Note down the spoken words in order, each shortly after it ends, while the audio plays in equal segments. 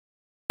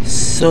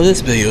So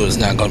this video is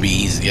not going to be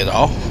easy at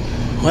all.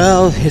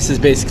 Well, this is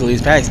basically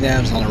pack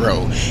Snabs on the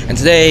road. And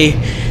today,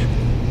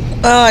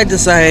 well, I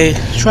decided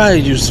to try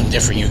to do some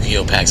different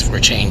Yu-Gi-Oh packs for a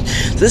change.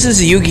 So this is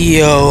the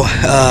Yu-Gi-Oh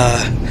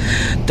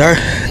Dark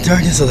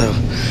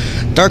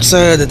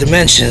Side of the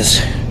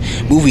Dimensions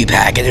movie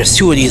pack. And there's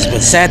 2 of these, but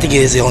the sad thing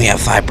is they only have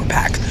 5 per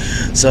pack.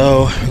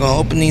 So we're going to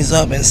open these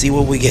up and see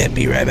what we get.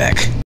 Be right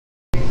back.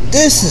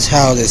 This is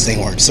how this thing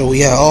works. So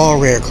we have all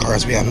rare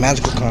cards. We have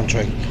Magical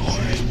Contract.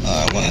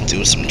 I want to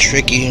do some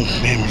tricky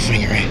hammer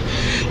fingering.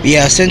 We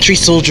have Sentry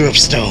Soldier of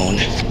Stone.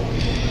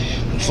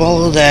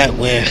 Follow that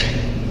with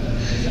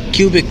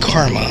Cubic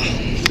Karma.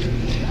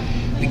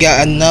 We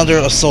got another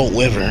Assault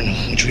Wyvern,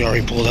 which we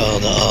already pulled out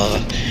of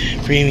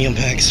the premium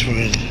packs for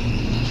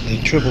the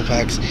triple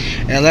packs.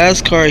 And the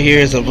last card here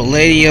is a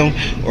Palladium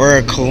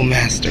Oracle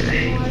Master.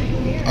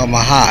 A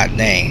Mahad,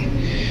 dang.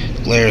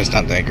 Glare is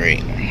not that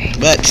great.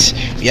 But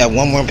we have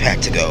one more pack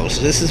to go.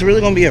 So this is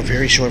really going to be a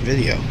very short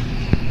video.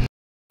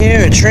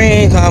 Here, a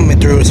train coming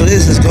through, so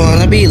this is going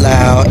to be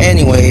loud.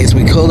 Anyways,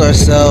 we called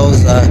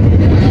ourselves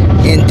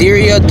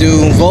Indiria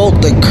Doom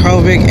Volt, the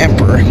Cubic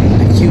Emperor.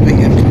 The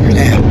Cubic Emperor,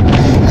 damn.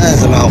 That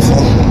is a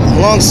mouthful.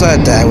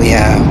 Alongside that, we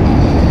have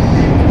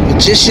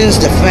Magician's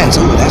Defense.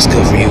 Oh, that's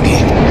good for Yugi.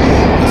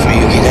 Good for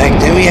Yugi deck.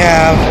 Then we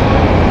have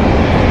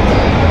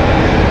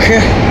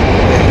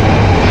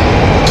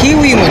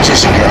Kiwi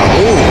Magician Girl.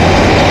 Ooh.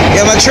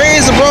 Yeah, my train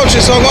is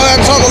approaching, so I'm going to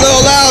have to talk a little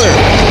louder.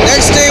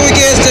 Next thing we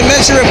get is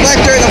Dimension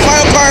Reflector, and the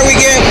final card we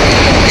get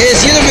is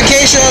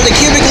Unification of the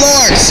Cubic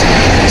Lords.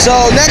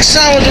 So next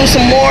time we'll do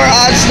some more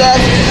odd stuff.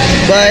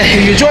 But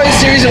if you enjoyed the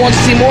series and want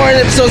to see more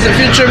episodes in the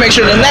future, make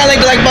sure to not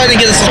like the like button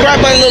and get the subscribe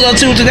button a little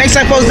too. Until next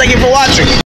time, folks, thank you for watching.